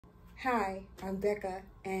Hi, I'm Becca,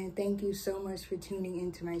 and thank you so much for tuning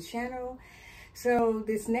into my channel. So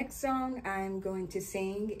this next song I'm going to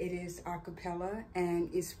sing, it is a cappella, and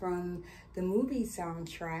it's from the movie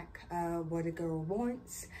soundtrack, What a Girl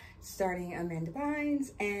Wants, starring Amanda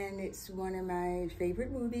Byrnes, and it's one of my favorite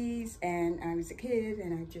movies, and I was a kid,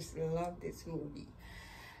 and I just love this movie.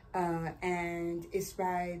 And it's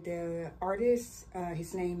by the artist,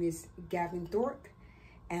 his name is Gavin Thorpe,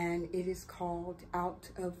 and it is called Out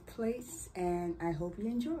of Place, and I hope you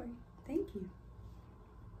enjoy. Thank you.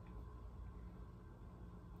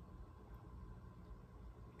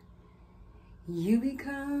 You be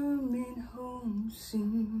coming home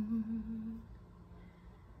soon.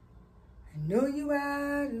 I know you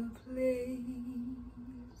out of place.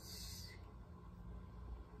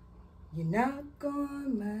 You knock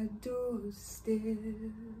on my doorstep.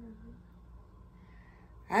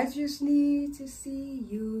 I just need to see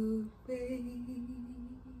your face.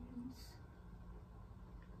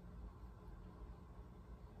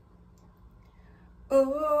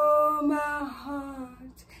 Oh, my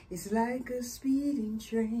heart is like a speeding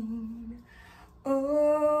train.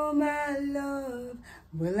 Oh, my love,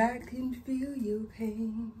 well, I can feel your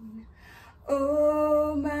pain.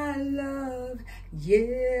 Oh, my love,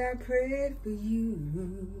 yeah, I prayed for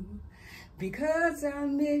you. Because I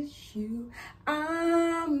miss you,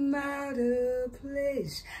 I'm out of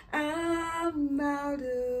place. I'm out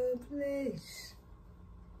of place.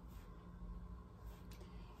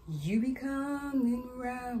 You be coming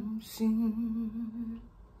round soon.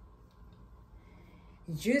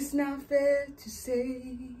 It's just not fair to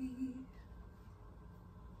say.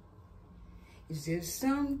 Is there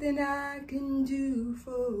something I can do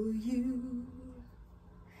for you?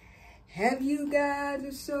 Have you got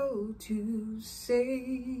a soul to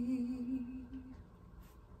save?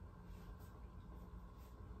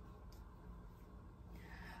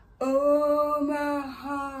 Oh, my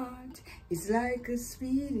heart is like a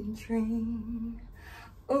speeding train.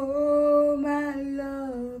 Oh, my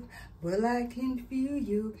love, well, I can feel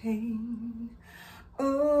your pain.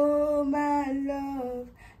 Oh, my love,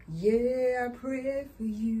 yeah, I pray for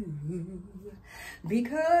you.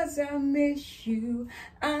 Because I miss you,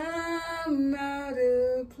 I'm out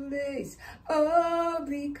of place. Oh,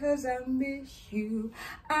 because I miss you,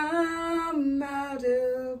 I'm out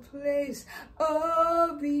of place.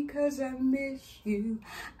 Oh, because I miss you,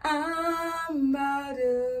 I'm out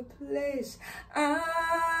of place.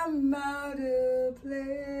 I'm out of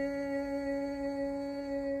place.